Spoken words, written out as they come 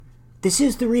This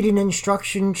is the Reading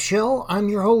Instruction Show. I'm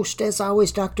your host, as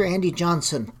always, Dr. Andy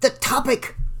Johnson. The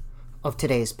topic of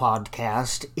today's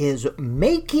podcast is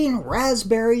making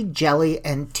raspberry jelly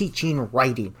and teaching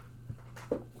writing.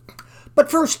 But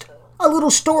first, a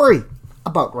little story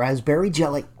about raspberry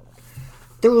jelly.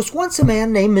 There was once a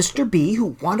man named Mr. B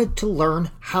who wanted to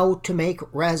learn how to make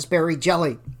raspberry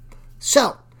jelly.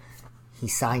 So, he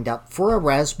signed up for a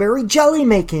raspberry jelly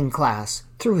making class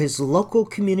through his local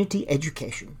community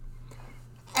education.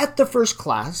 At the first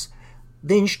class,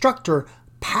 the instructor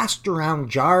passed around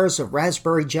jars of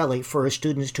raspberry jelly for his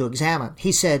students to examine.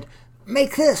 He said,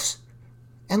 "Make this,"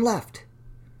 and left.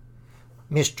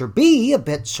 Mr. B, a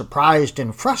bit surprised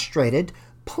and frustrated,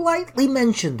 politely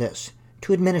mentioned this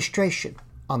to administration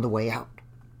on the way out.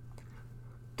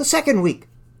 The second week,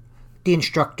 the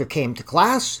instructor came to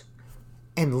class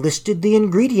and listed the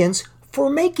ingredients for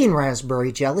making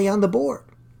raspberry jelly on the board.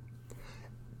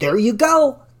 "There you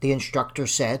go," the instructor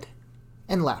said,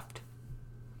 and left.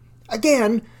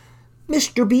 Again,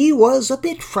 Mr. B was a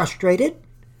bit frustrated,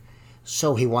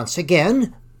 so he once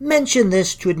again mentioned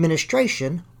this to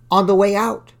administration on the way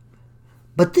out,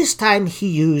 but this time he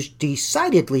used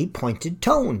decidedly pointed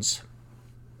tones.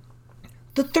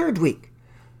 The third week,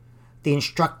 the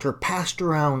instructor passed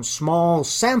around small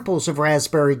samples of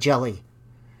raspberry jelly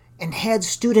and had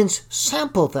students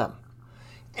sample them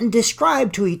and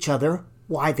describe to each other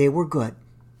why they were good.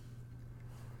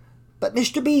 But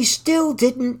Mr. B still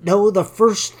didn't know the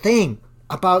first thing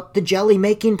about the jelly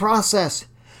making process,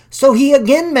 so he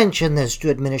again mentioned this to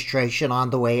administration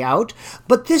on the way out,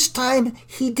 but this time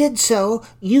he did so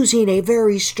using a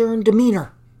very stern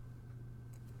demeanor.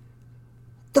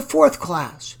 The fourth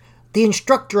class, the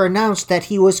instructor announced that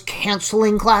he was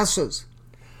canceling classes.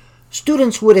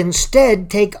 Students would instead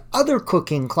take other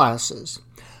cooking classes.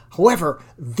 However,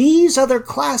 these other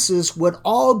classes would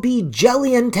all be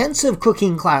jelly-intensive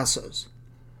cooking classes.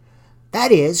 That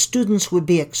is, students would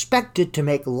be expected to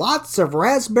make lots of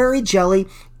raspberry jelly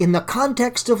in the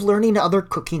context of learning other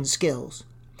cooking skills.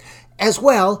 As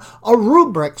well,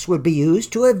 rubrics would be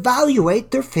used to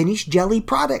evaluate their finished jelly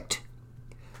product.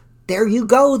 "There you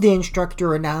go," the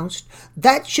instructor announced.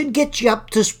 "That should get you up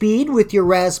to speed with your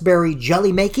raspberry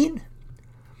jelly making."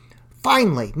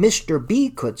 Finally, Mr. B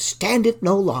could stand it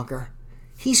no longer.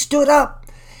 He stood up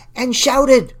and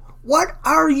shouted, "What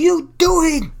are you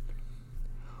doing?"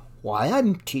 "Why,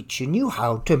 I'm teaching you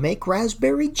how to make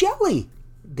raspberry jelly,"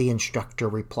 the instructor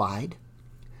replied.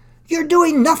 "You're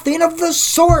doing nothing of the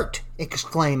sort!"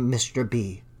 exclaimed Mr.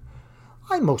 B.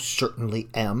 "I most certainly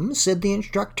am," said the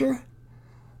instructor.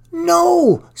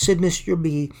 "No," said Mr.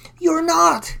 B, "you're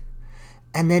not."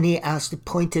 And then he asked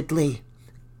pointedly,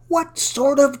 "What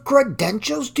sort of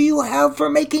credentials do you have for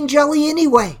making jelly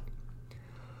anyway?"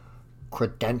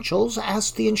 "Credentials?"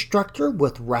 asked the instructor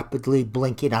with rapidly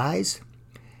blinking eyes.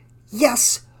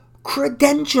 "Yes,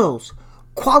 credentials,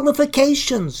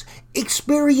 qualifications,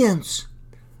 experience.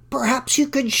 Perhaps you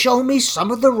could show me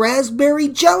some of the raspberry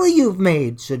jelly you've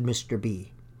made," said Mr.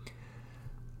 B.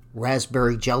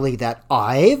 "Raspberry jelly that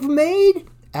I've made?"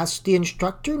 asked the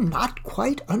instructor, not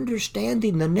quite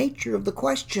understanding the nature of the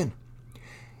question.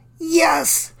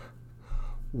 "Yes."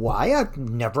 "Why, I've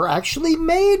never actually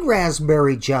made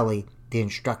raspberry jelly," the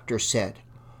instructor said.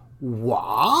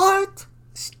 "What?"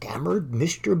 stammered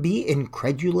Mr. B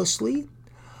incredulously.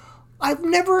 "I've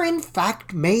never in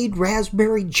fact made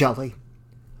raspberry jelly.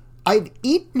 I've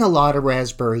eaten a lot of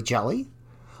raspberry jelly.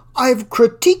 I've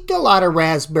critiqued a lot of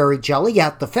raspberry jelly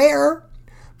at the fair,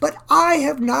 but I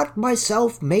have not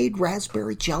myself made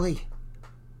raspberry jelly."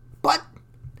 But,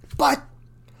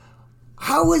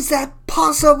 how is that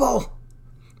possible?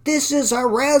 This is a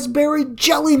raspberry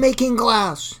jelly making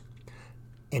class."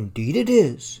 "Indeed it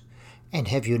is. And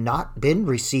have you not been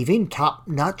receiving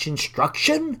top-notch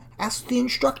instruction?" asked the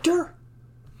instructor.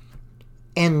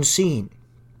 End scene.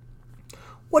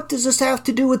 What does this have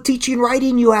to do with teaching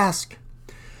writing, you ask?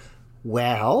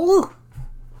 Well,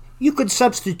 you could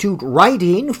substitute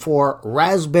writing for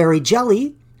raspberry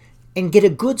jelly and get a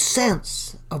good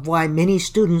sense of why many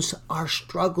students are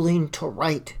struggling to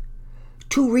write.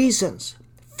 2 reasons.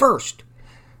 First,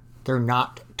 they're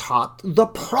not taught the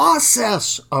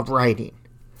process of writing.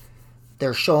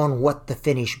 They're shown what the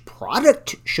finished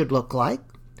product should look like.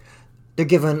 They're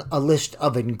given a list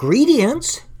of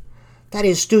ingredients. That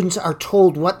is, students are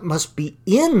told what must be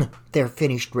in their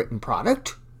finished written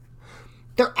product.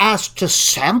 They're asked to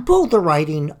sample the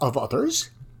writing of others.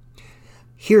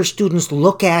 Here, students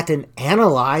look at and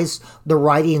analyze the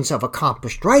writings of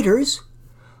accomplished writers,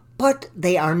 but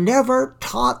they are never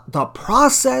taught the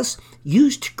process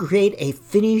used to create a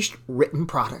finished written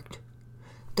product.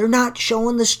 They're not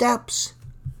shown the steps.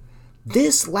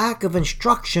 this lack of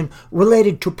instruction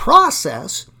related to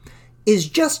process is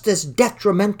just as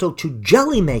detrimental to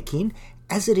jelly making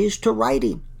as it is to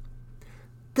writing.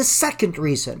 The second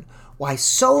reason why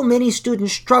so many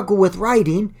students struggle with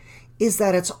writing is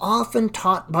that it's often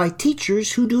taught by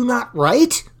teachers who do not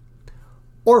write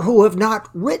or who have not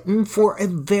written for a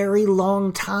very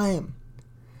long time.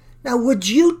 Now, would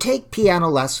you take piano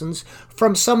lessons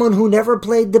from someone who never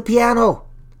played the piano,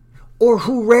 or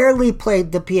who rarely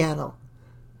played the piano,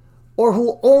 or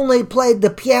who only played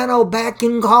the piano back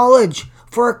in college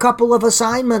for a couple of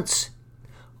assignments?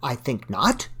 I think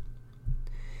not.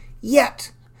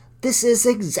 Yet, this is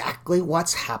exactly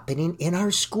what's happening in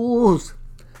our schools.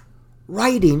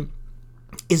 Writing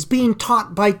is being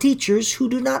taught by teachers who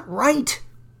do not write.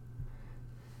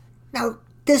 Now,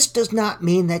 this does not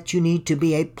mean that you need to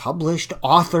be a published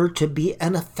author to be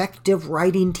an effective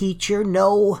writing teacher.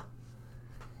 No.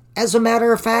 As a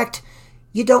matter of fact,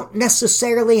 you don't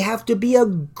necessarily have to be a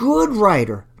good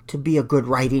writer to be a good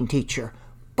writing teacher,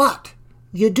 but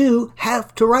you do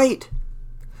have to write.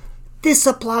 This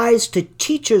applies to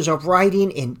teachers of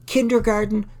writing in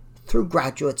kindergarten through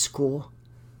graduate school.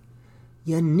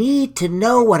 You need to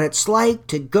know what it's like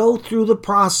to go through the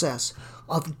process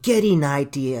of getting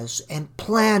ideas and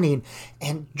planning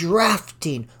and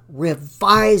drafting,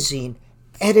 revising,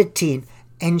 editing,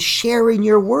 and sharing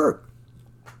your work.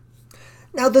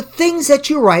 Now, the things that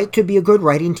you write to be a good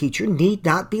writing teacher need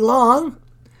not be long,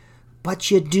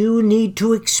 but you do need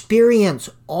to experience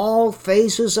all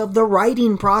phases of the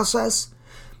writing process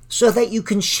so that you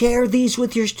can share these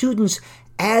with your students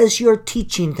as you're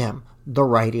teaching them the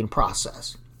writing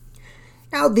process.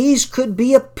 Now, these could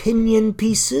be opinion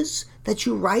pieces that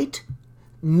you write,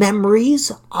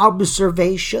 memories,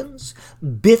 observations,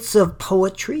 bits of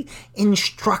poetry,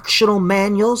 instructional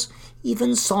manuals,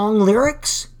 even song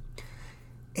lyrics.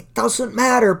 It doesn't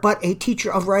matter, but a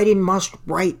teacher of writing must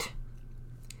write.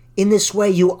 In this way,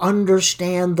 you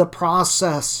understand the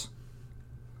process.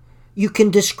 You can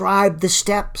describe the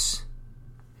steps.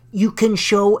 You can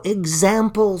show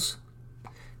examples.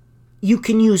 You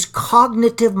can use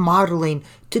cognitive modeling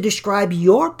to describe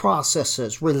your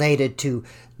processes related to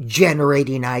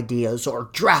generating ideas or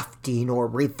drafting or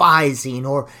revising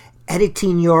or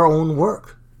editing your own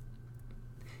work.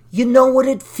 You know what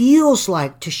it feels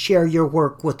like to share your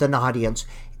work with an audience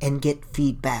and get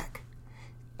feedback.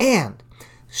 And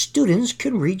students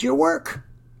can read your work.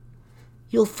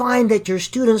 You'll find that your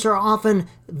students are often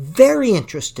very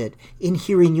interested in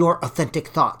hearing your authentic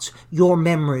thoughts, your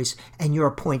memories, and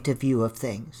your point of view of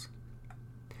things.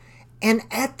 And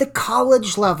at the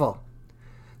college level,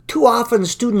 too often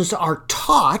students are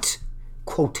taught,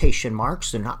 quotation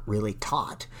marks, they're not really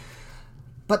taught,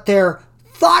 but they're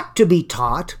thought to be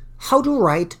taught how to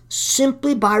write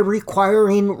simply by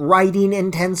requiring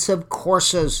writing-intensive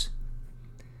courses.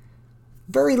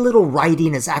 Very little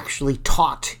writing is actually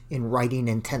taught in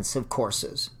writing-intensive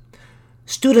courses.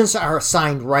 Students are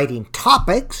assigned writing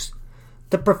topics.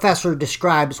 The professor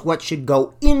describes what should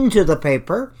go into the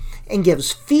paper and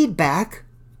gives feedback.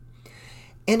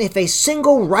 And if a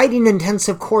single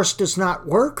writing-intensive course does not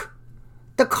work,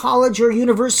 the college or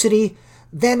university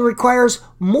then requires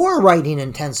more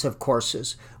writing-intensive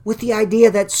courses, with the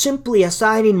idea that simply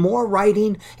assigning more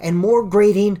writing and more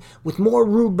grading with more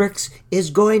rubrics is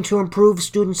going to improve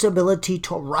students' ability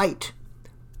to write.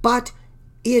 But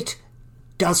it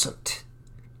doesn't.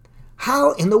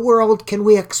 How in the world can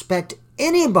we expect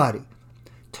anybody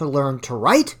to learn to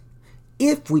write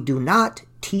if we do not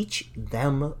teach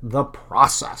them the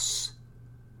process?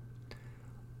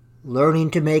 Learning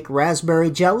to make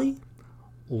raspberry jelly,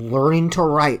 learning to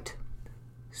write.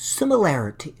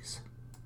 Similarities.